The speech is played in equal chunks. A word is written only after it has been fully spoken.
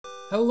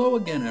Hello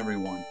again,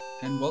 everyone,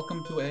 and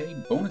welcome to a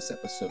bonus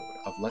episode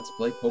of Let's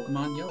Play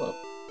Pokemon Yellow,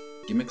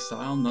 Gimmick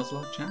Style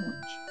Nuzlocke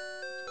Challenge.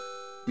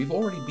 We've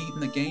already beaten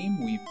the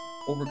game, we've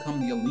overcome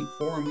the Elite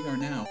Four, and we are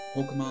now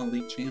Pokemon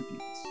League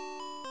champions.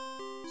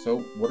 So,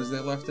 what is there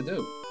left to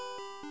do?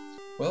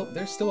 Well,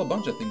 there's still a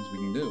bunch of things we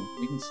can do.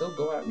 We can still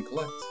go out and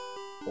collect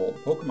all the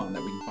Pokemon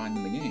that we can find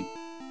in the game.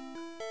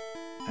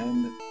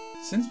 And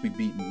since we've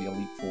beaten the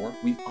Elite Four,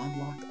 we've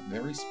unlocked a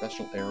very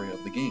special area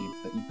of the game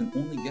that you can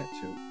only get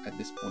to at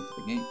this point of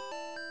the game.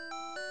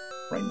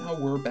 Right now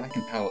we're back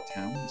in Pallet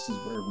Town. This is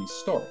where we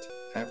start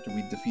after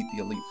we defeat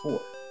the Elite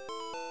Four.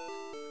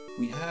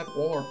 We have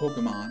all our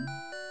Pokemon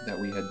that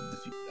we had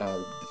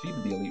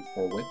defeated the Elite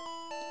Four with,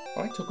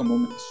 but I took a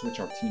moment to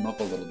switch our team up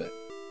a little bit.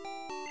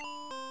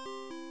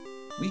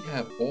 We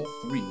have all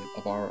three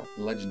of our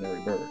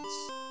legendary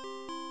birds: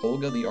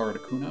 Olga the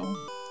Articuno,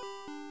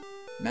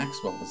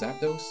 Maxwell the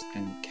Zapdos,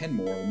 and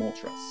Kenmore the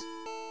Moltres.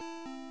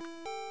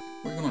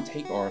 We're going to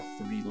take our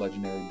three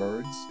legendary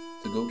birds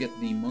to go get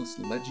the most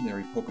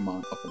legendary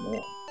Pokemon of them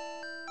all.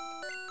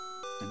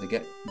 And to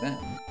get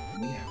them,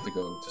 we have to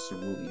go to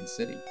Cerulean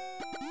City.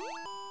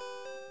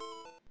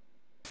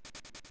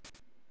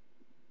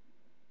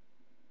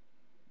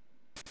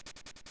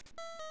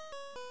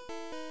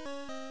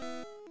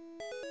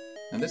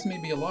 Now this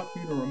may be a lot for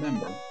you to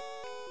remember,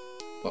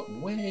 but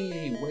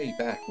way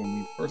back when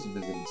we first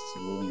visited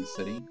Cerulean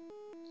City,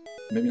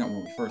 maybe not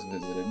when we first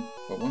visited,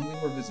 but when we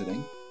were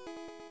visiting,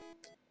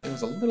 there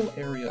was a little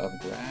area of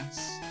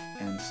grass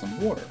and some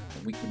water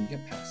that we couldn't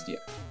get past yet.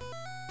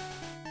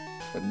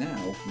 But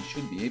now, we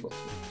should be able to.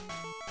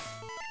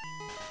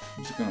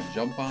 I'm just going to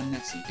jump on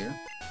Nessie here.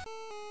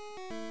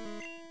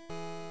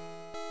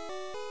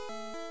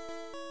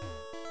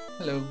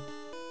 Hello.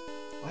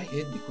 I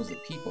hid because the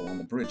people on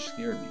the bridge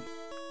scared me.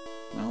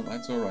 Well,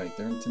 that's alright,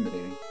 they're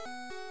intimidating.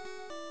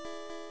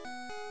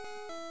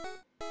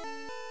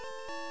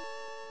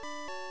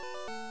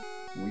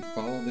 We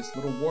follow this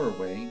little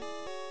waterway,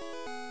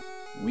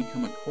 we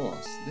come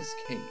across this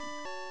cave.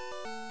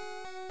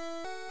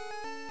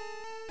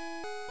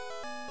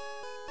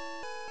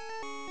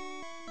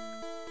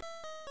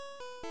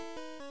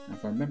 Now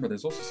if I remember,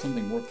 there's also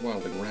something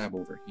worthwhile to grab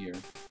over here.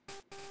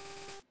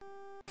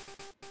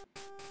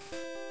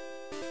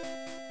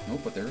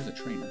 Nope, but there is a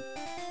trainer.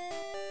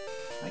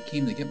 I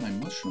came to get my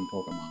mushroom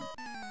Pokemon.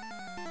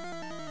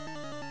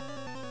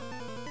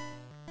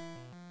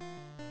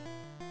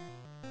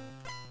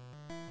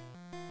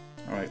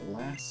 Alright,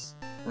 lass,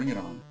 bring it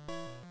on.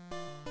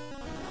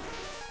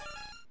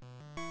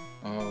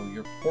 Oh,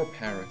 your poor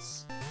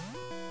Paris.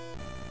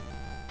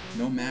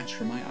 No match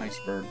for my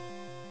Iceberg.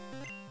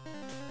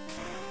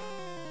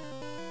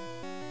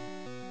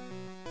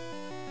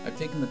 I've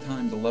taken the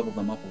time to level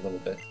them up a little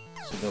bit,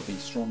 so they'll be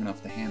strong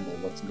enough to handle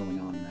what's going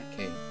on in that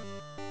cave.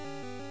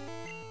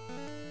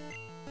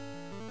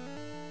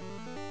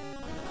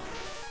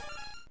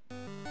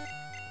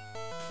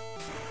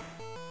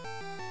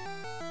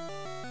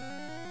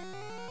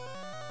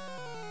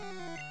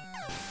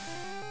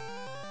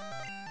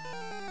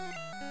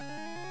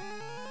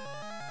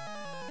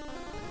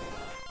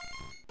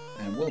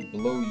 And we'll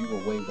blow you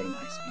away with an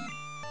ice beam.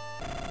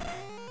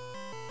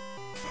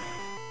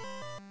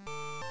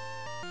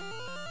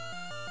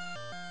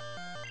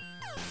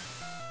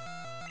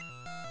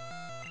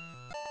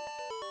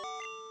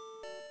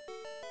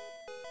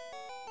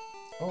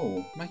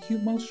 Oh, my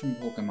cute mushroom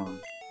Pokemon.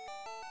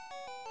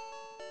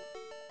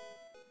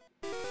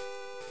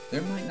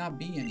 There might not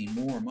be any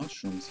more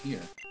mushrooms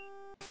here.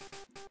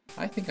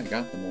 I think I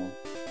got them all.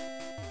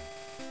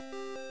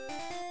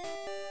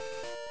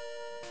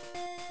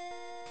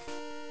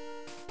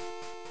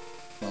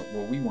 Well,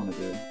 what we want to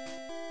do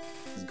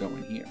is go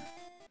in here.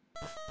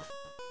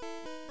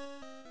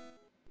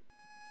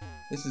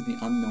 This is the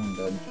unknown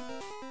dungeon.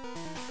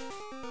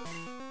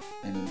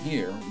 And in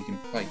here, we can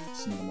fight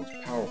some of the most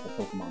powerful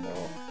Pokemon there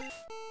are.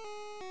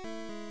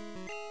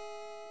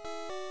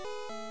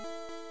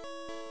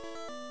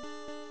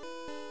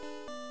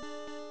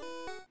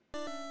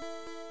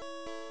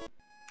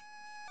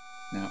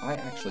 Now, I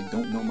actually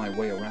don't know my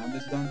way around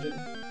this dungeon,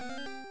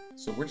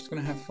 so we're just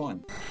going to have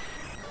fun.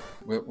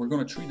 We're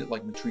going to treat it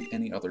like we treat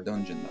any other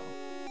dungeon,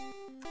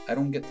 though. I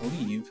don't get to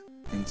leave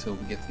until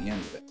we get to the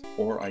end of it,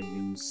 or I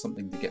use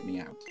something to get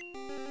me out.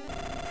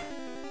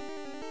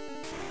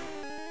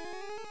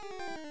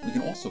 We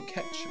can also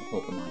catch a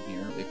Pokemon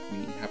here if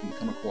we happen to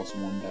come across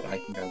one that I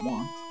think I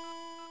want,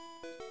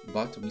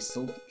 but we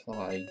still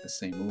apply the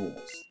same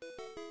rules.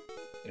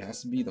 It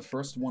has to be the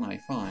first one I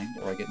find,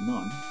 or I get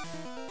none,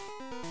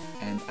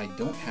 and I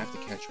don't have to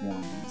catch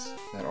ones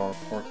that are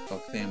part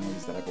of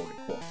families that I've already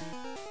caught.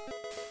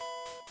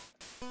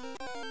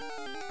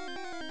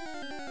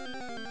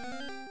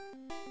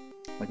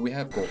 Like, we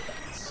have gold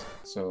bats,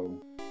 so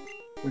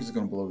we're just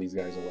gonna blow these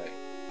guys away.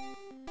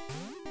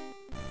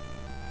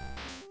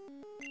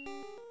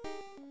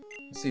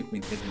 Let's see if we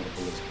can hit him with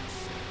a Blizzard.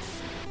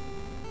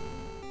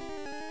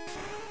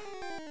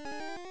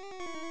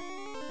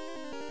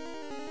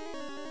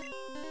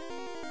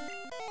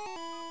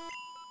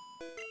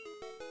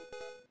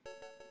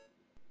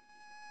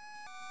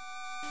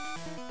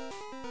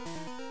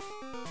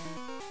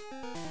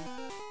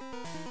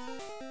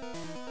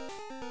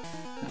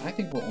 Now, I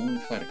think we'll only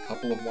fight a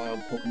couple of wild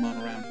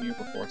Pokemon around here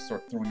before I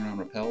start throwing around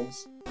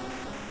repels.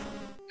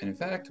 And in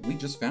fact, we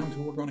just found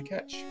who we're going to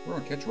catch. We're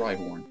going to catch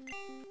Rhyhorn.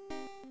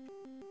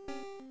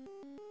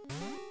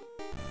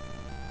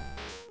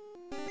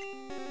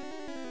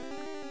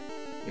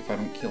 If I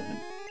don't kill him.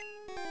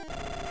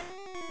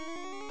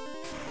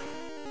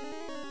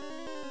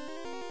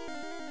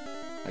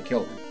 I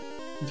killed him.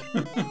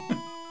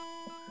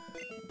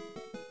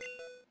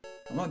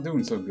 I'm not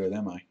doing so good,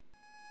 am I?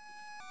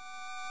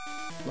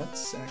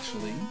 Let's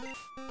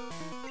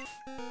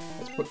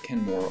put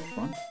Kenmore up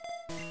front.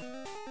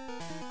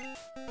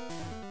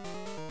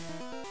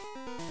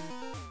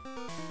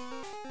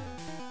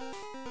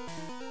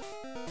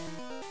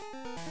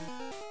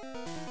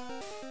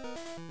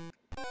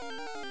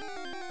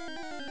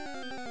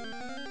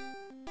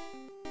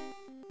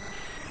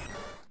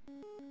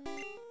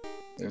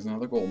 There's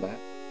another Golbat.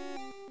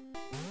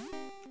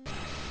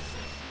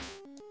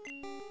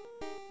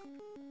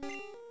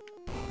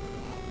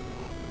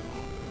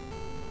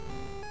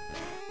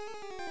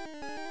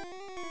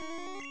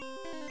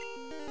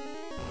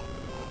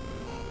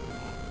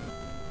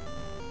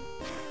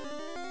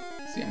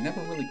 See, I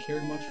never really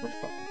cared much for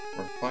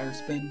Fire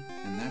Spin,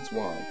 and that's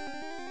why.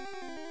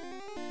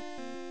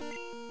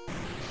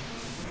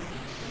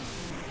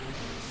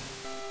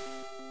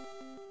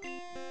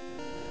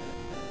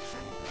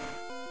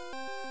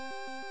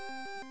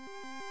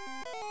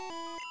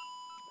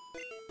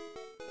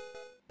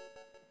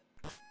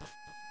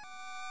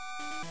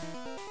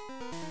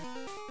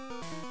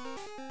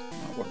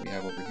 What do we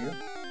have over here?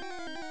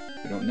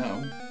 We don't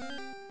know.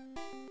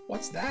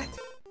 What's that?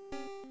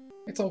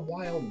 It's a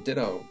wild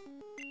Ditto.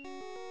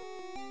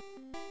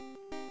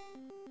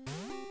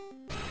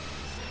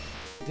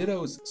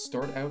 Dittos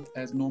start out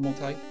as normal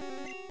type,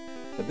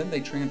 but then they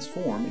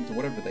transform into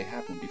whatever they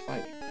happen to be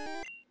fighting.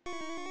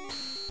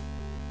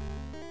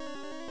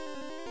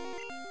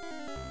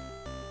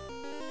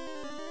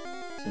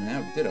 So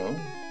now Ditto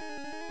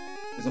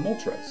is a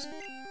Moltres,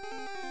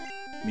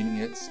 meaning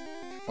it's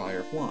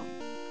fire flying,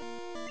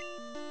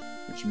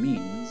 which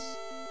means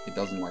it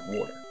doesn't like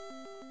water.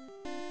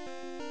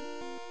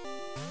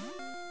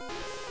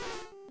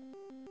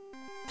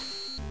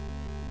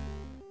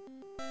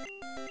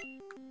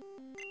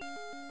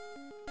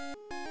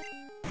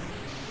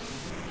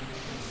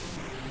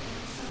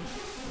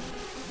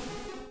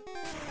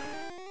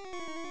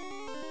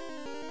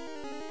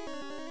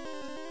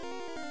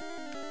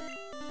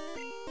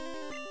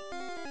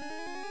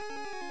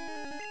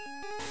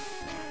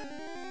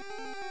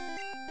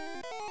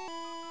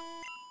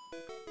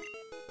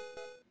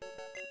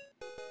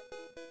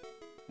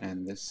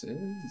 And this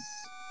is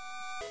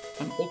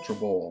an Ultra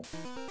Ball.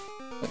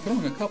 They're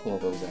throwing a couple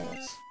of those at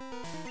us.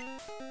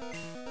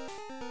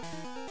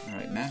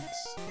 Alright, Max.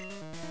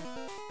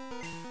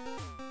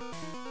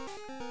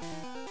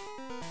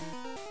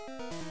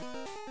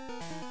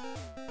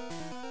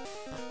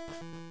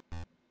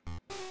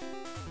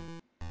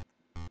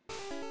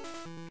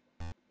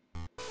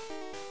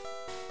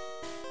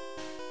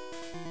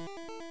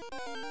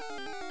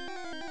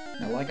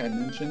 Now, like I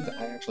mentioned,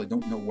 I actually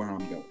don't know where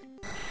I'm going.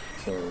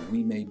 So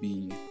we may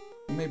be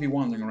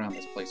wandering around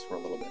this place for a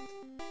little bit.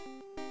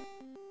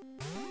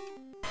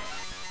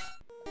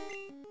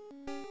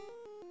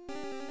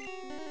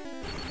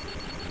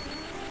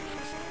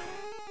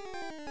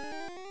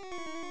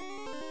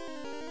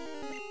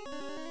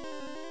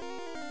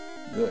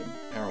 Good,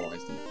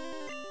 paralyzed him.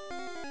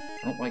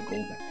 I don't like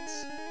Golbats.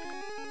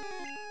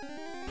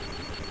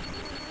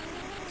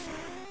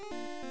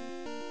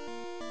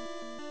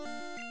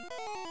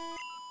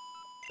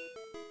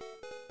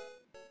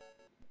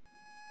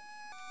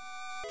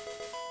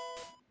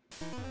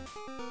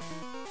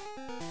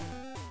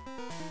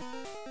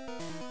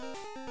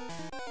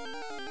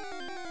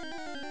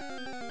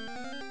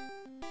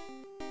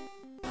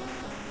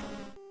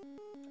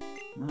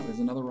 Oh, there's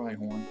another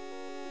Rhyhorn.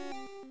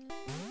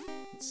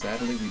 But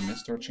sadly, we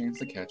missed our chance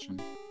to catch him.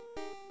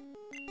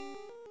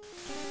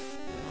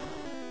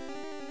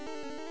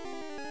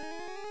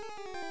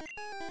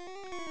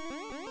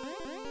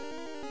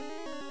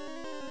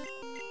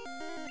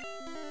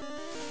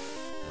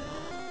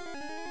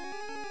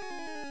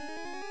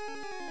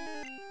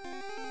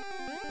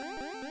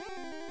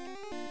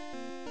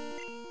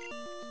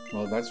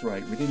 Well, that's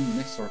right. We didn't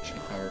miss our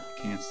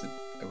chance to.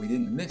 We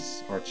didn't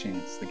miss our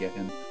chance to get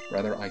him.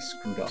 Rather, I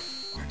screwed up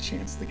our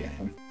chance to get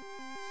him.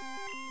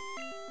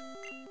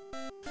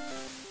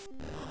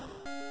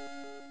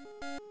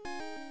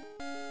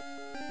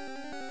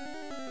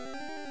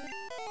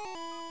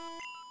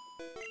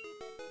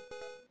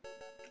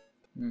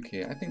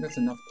 Okay, I think that's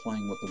enough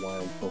playing with the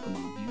wild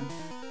Pokemon here.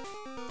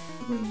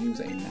 We're going to use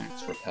a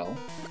Max Repel.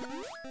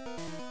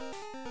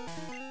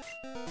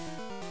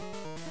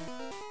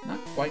 Not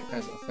quite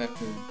as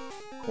effective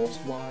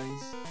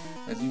cost-wise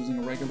as using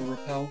a regular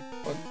Repel,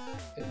 but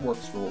it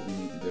works for what we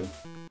need to do.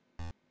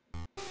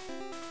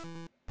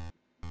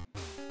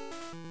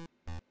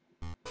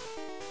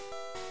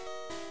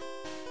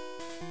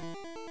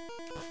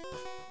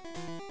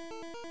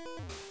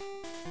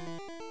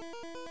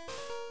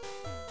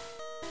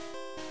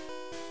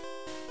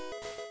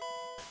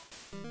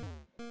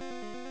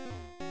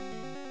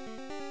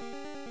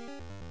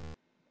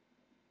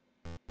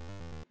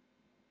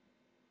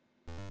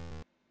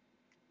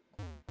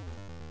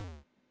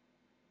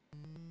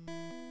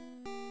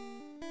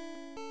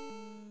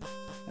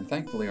 And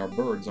thankfully our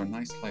birds are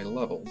nice high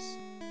levels,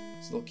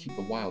 so they'll keep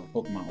the wild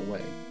Pokemon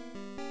away.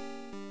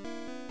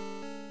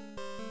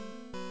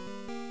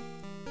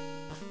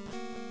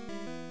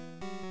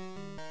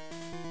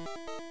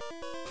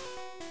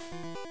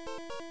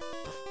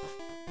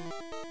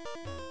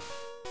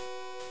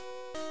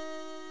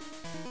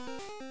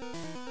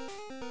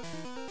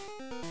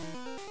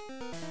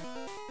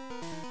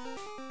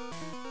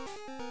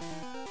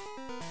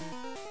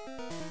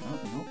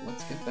 Nope,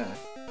 let's get that.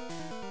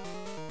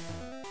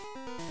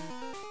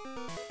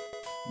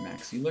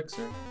 Max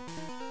Elixir.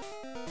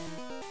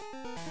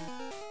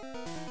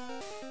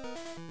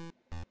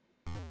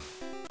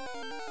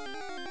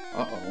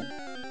 Uh-oh.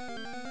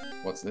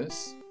 What's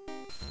this?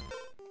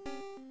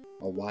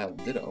 A Wild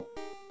Ditto.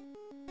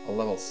 A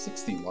level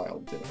 60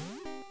 Wild Ditto.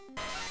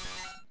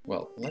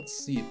 Well, let's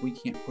see if we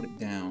can't put it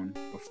down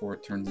before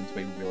it turns into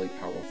a really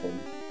powerful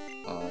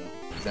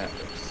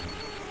Zapdos.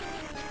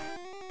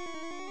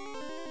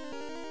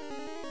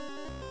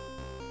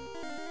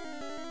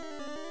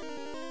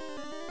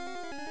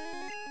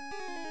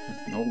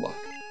 No luck.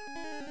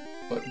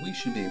 But we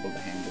should be able to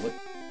handle it.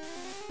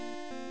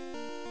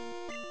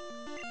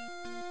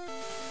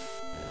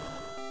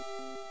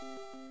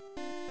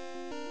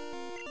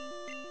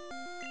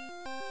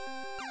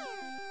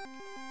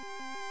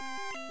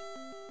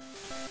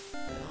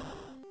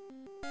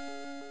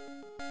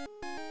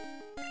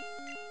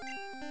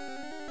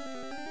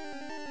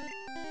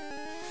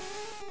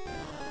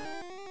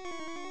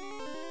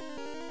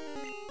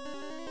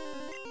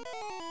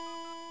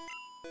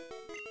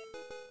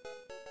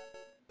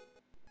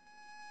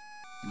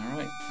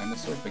 Alright, time to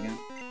surf again.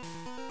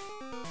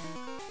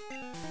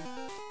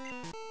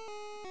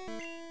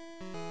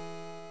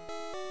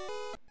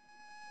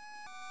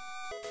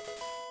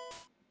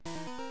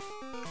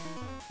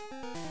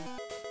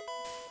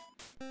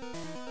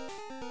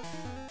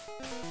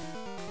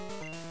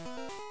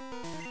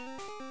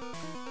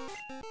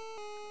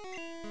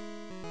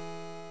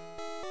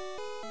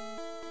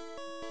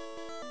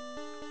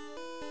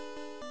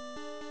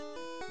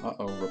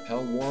 Uh-oh,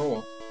 Repel wore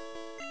off.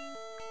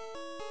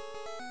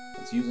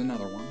 Let's use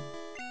another one.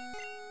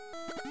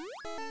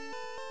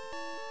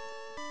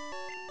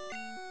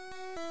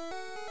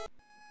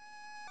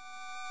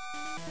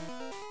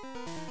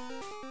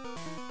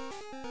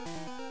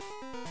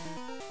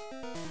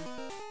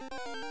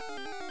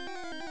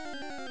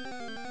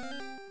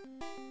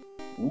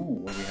 Ooh,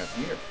 what do we have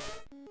here?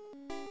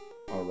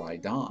 A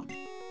Rhydon.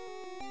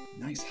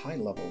 Nice high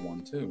level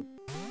one, too.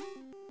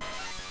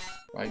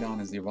 Rhydon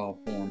is the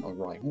evolved form of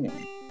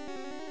Rhyhorn.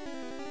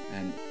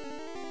 And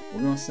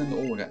we're going to send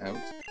Olga out.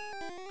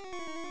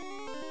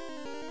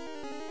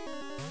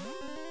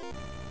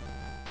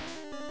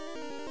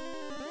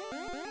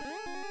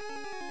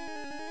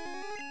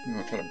 We're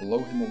going to try to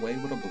blow him away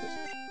with a blizzard.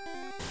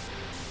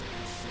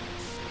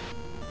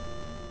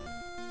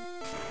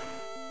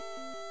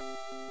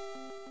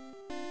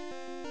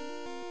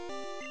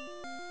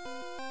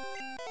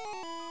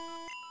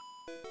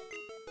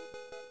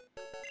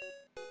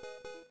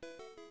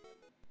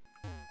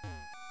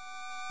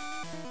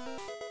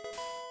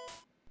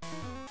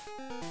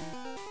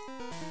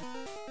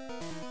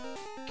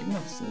 Giving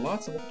us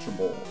lots of Ultra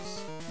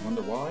Balls.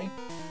 Wonder why?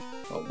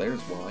 Well, there's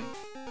why.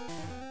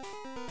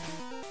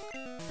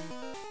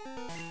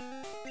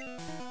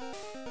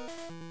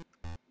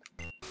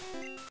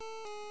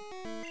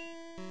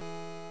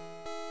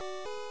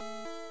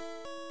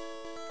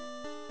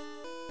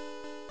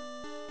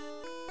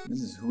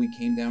 This is who we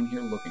came down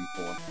here looking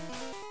for.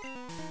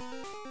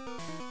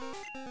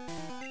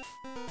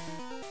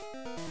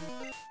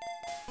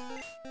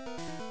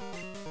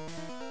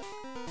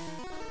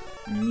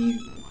 Mew.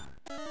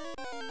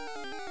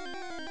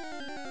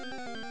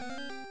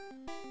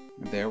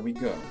 There we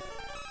go.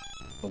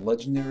 The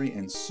legendary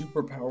and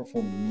super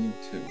powerful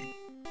Mewtwo.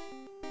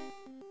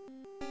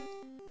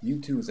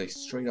 Mewtwo is a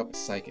straight-up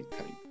psychic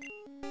type.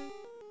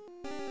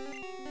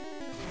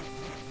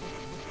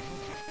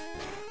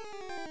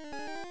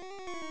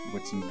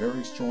 With some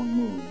very strong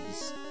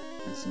moves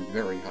and some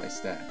very high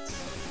stats.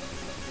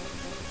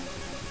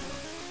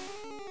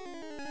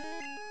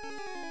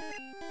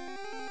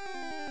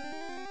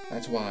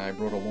 That's why I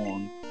brought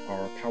along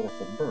our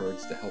powerful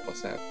birds to help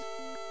us out.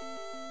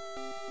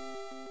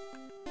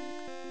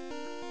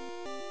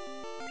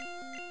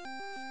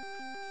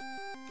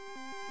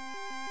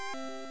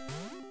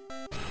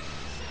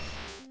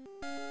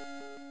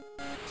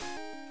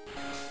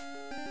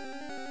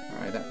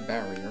 Alright, that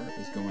barrier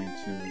is going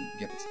to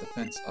get its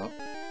defense up,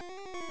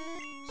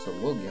 so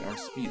we'll get our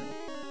speed up.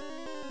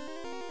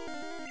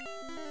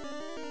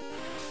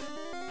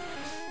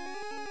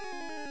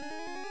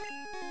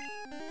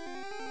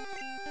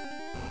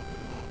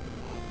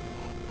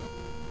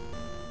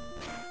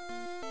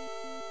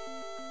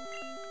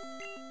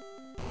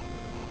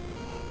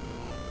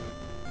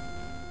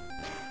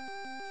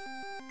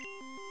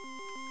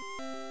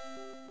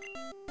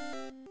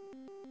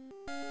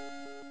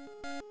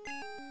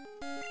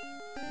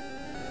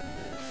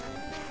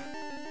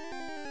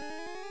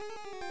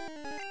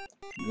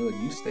 Good,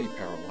 you stay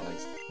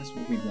paralyzed. That's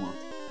what we want.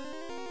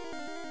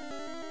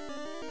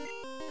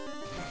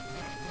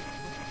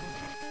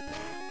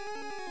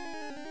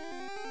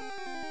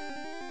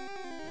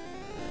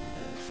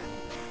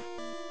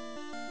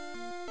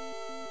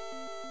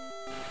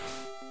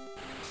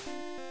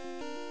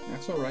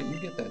 That's alright, you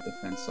get that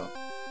defense up.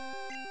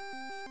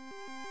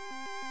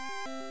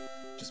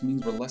 Just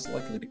means we're less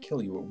likely to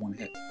kill you at one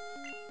hit.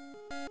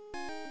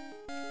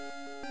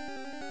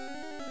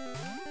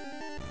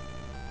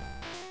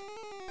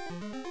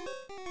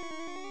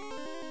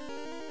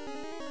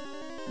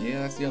 Yeah,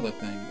 that's the other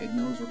thing. It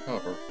knows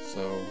recover,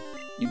 so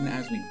even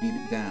as we beat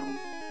it down,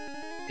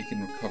 it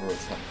can recover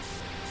its health.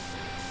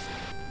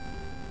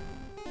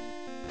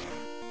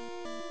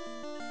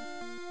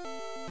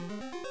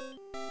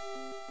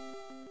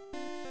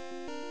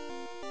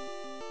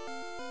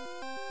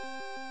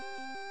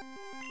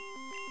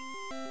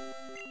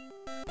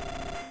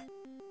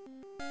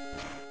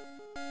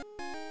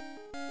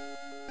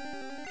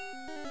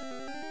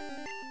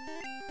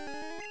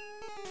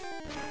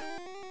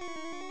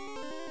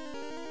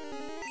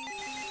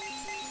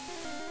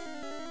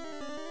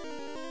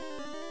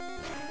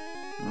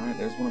 Alright,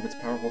 there's one of its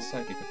powerful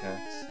psychic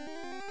attacks.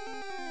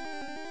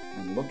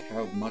 And look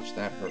how much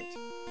that hurt.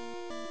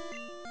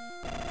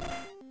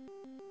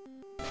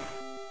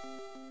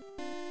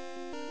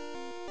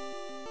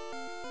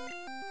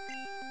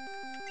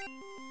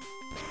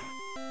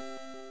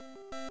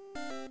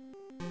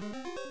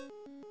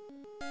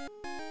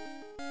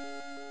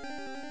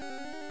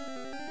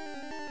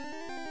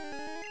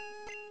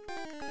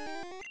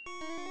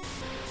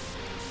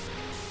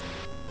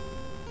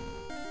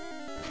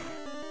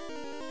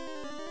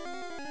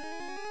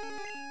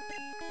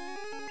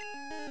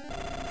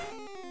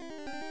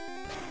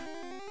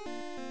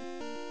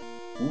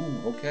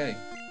 Ooh, okay.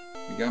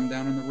 We got him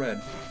down in the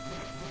red.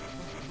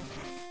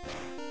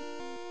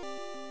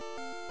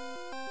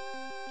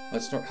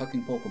 Let's start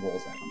hucking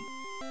Pokeballs at him.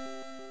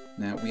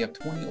 Now, we have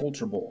 20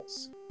 Ultra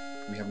Balls.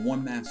 We have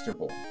one Master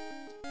Ball.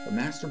 The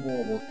Master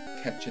Ball will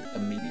catch it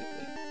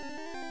immediately.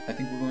 I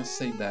think we're going to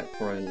save that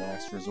for a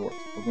last resort.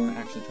 We're going to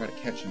actually try to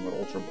catch him with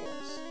Ultra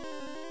Balls.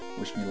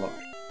 Wish me luck.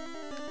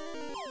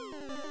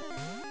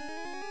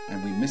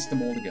 And we missed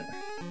them all together.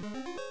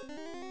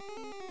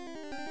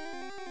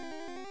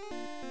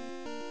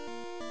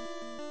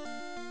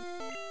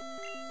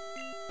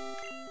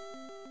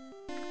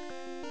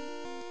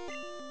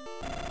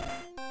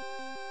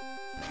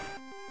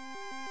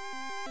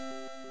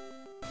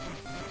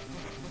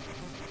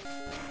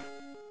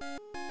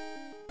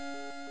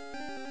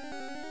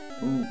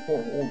 Ooh,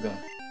 poor Olga.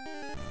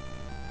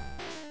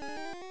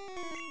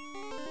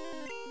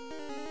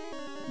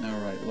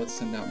 Alright, let's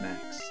send out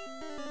Max.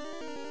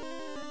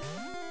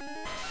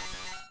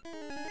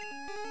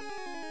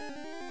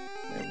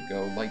 There we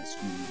go, Light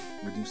Screen.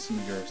 Reduce some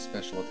of your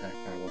special attack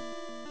power.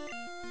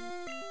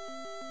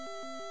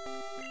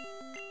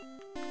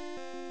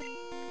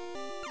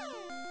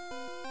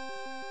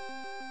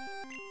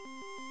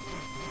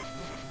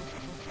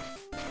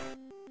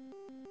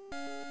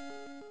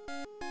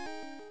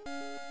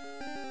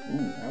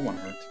 Ooh, that one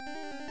hurt.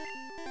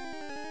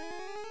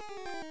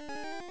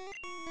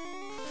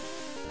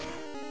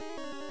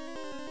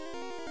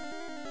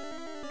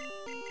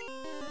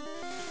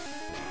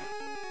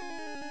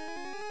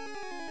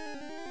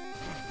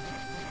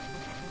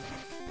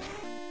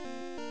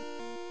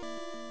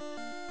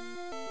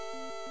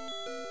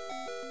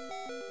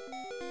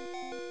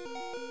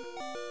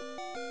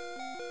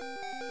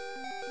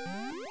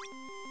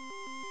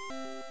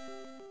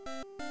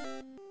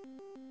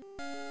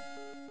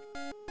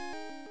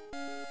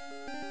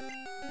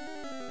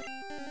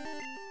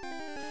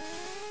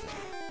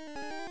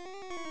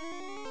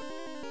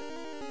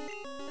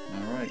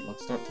 Alright,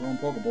 let's start throwing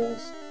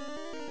Pokeballs.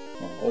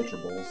 Well, Ultra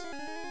Balls.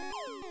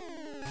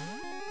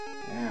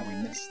 Yeah, we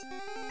missed.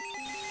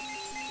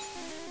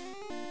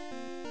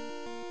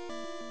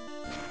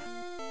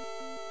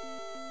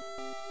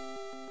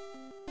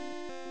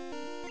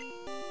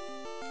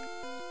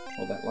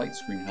 Well, that light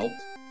screen helped.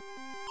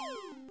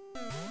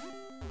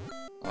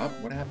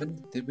 What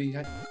happened? Did we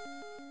have...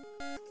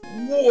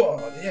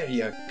 Whoa, there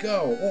you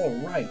go!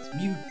 Alright,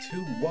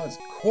 Mewtwo was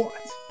caught!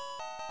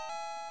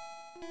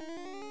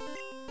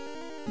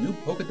 New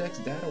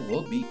Pokedex data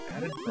will be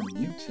added from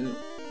Mewtwo.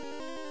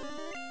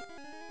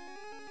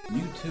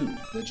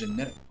 Mewtwo, the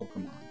genetic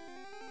Pokemon.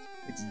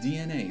 Its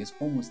DNA is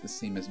almost the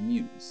same as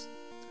Mew's.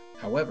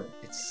 However,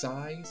 its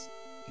size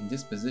and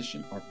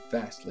disposition are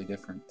vastly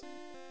different.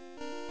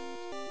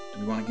 Do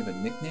we want to give a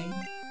nickname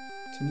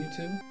to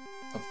Mewtwo?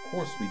 Of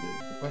course we do.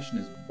 The question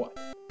is what?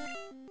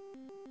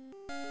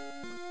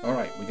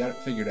 Alright, we got it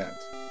figured out.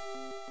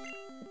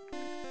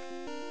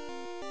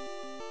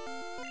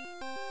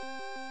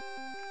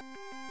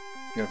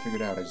 I got it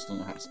figured out, I just don't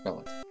know how to spell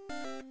it.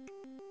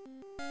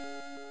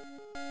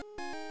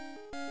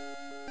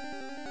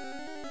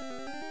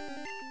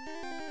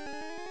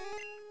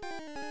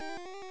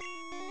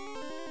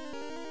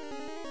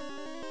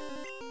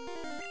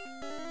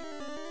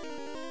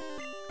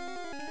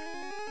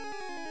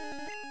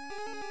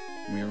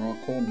 We are going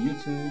to call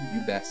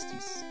Mewtwo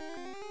Ubastis,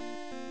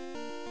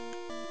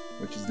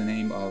 which is the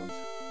name of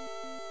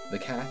the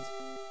cat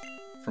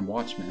from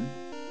Watchmen,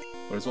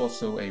 but it's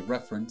also a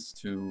reference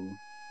to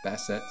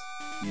Basset,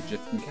 the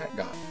Egyptian cat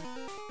god.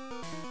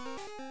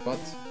 But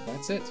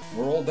that's it.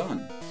 We're all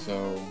done.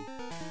 So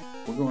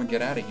we're going to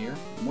get out of here,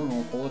 and we're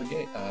going to call it a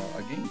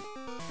game.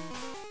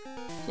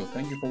 So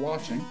thank you for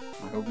watching.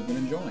 I hope you've been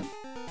enjoying.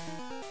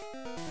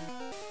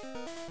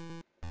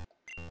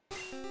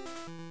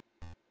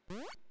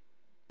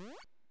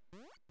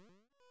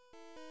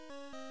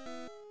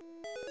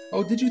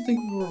 Oh, did you think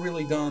we were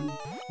really done?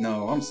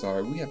 No, I'm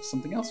sorry. We have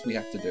something else we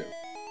have to do.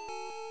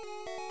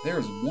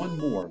 There's one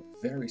more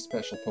very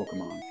special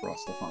Pokemon for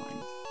us to find.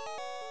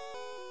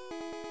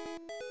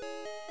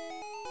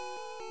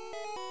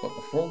 But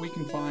before we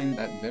can find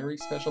that very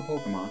special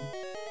Pokemon,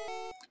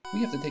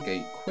 we have to take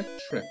a quick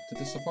trip to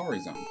the Safari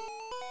Zone.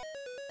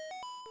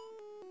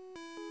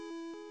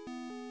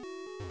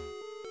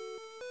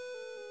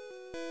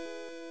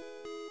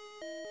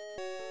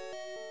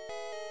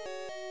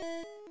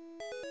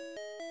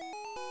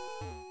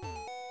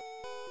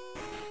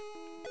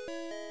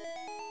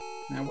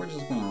 Now we're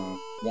just gonna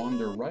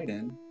wander right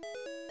in.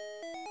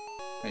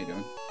 How you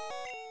doing?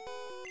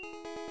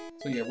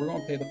 So yeah, we're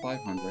gonna pay the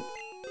 500.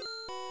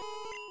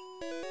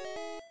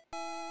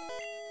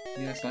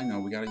 Yes, I know,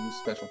 we gotta use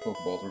special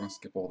Pokeballs. We're gonna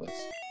skip all this.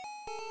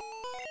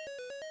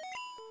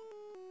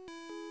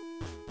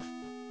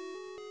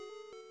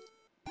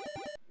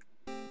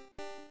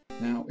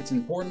 Now, it's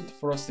important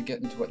for us to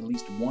get into at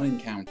least one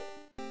encounter.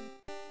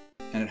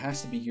 And it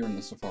has to be here in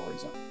the Safari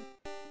Zone.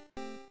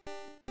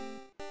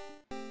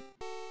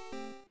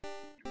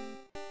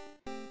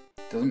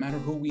 Doesn't matter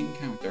who we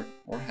encounter,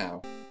 or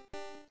how.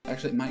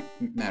 Actually, it might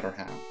matter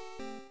how.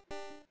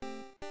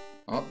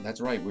 Oh,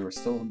 that's right, we were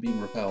still being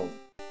repelled.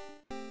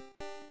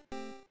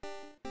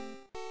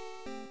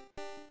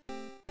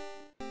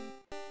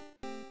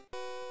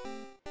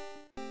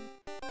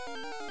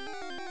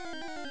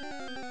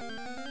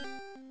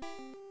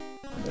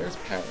 And there's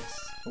Paris,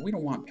 but we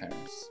don't want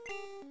Paris.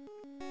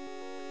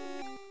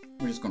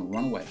 We're just gonna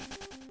run away.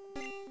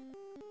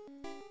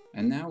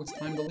 And now it's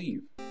time to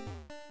leave.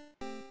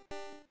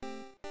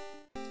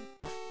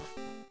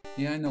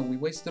 Yeah, I know, we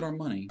wasted our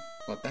money,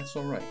 but that's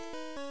alright.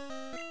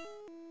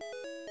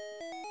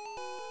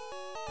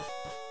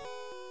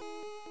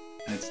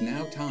 And it's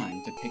now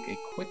time to take a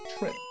quick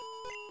trip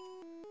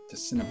to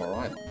Cinnabar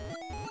Island.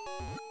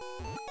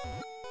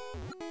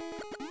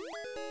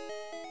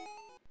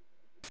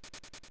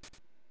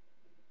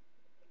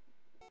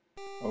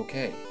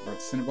 Okay, we're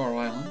at Cinnabar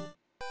Island,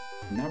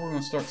 and now we're going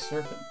to start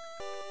surfing.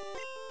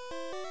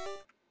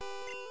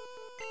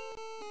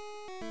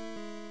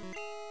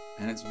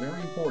 And it's very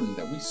important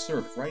that we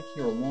surf right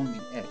here along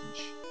the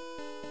edge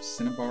of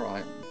Cinnabar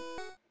Island.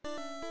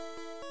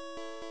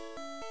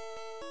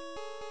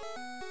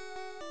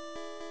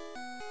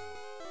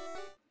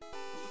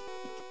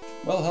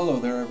 Well, hello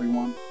there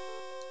everyone.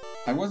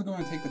 I was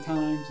going to take the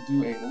time to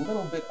do a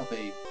little bit of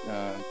a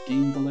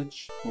game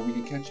glitch where we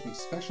could catch a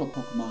special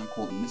Pokemon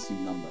called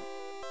Missing Number.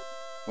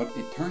 But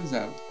it turns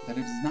out that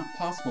it is not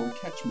possible to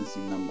catch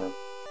Missing Number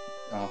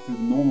through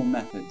the normal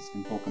methods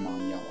in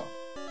Pokemon Yellow.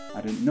 I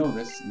didn't know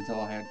this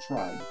until I had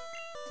tried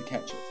to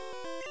catch it.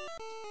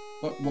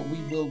 But what we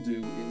will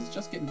do is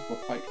just get into a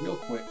fight real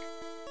quick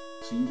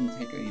so you can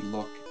take a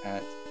look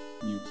at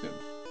Mewtwo.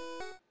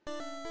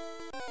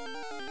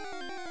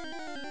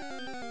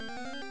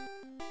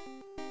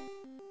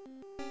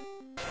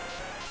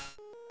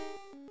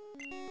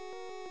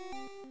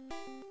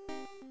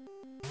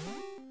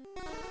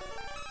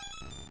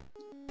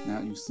 Now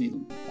you see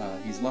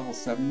he's level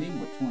 70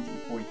 with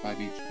 245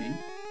 HP,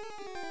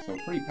 so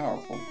pretty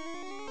powerful.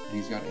 And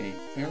he's got a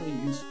fairly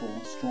useful,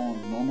 strong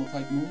normal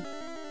type move,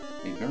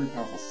 a very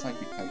powerful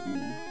psychic type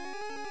move,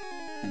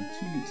 and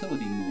 2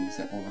 utility moves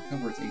that will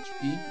recover its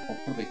HP or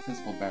put a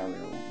physical barrier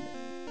around it.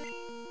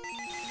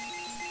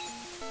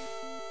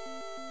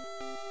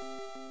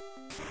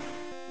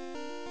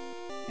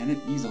 And it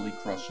easily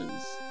crushes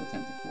the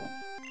Tentacool.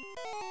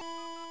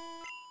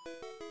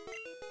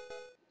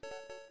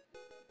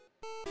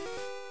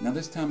 Now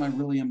this time I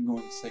really am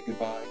going to say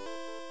goodbye.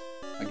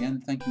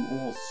 Again, thank you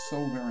all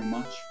so very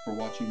much for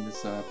watching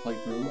this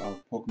playthrough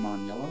of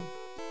Pokemon Yellow,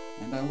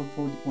 and I look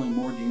forward to playing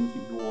more games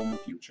with you all in the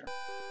future.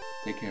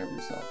 Take care of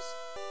yourselves.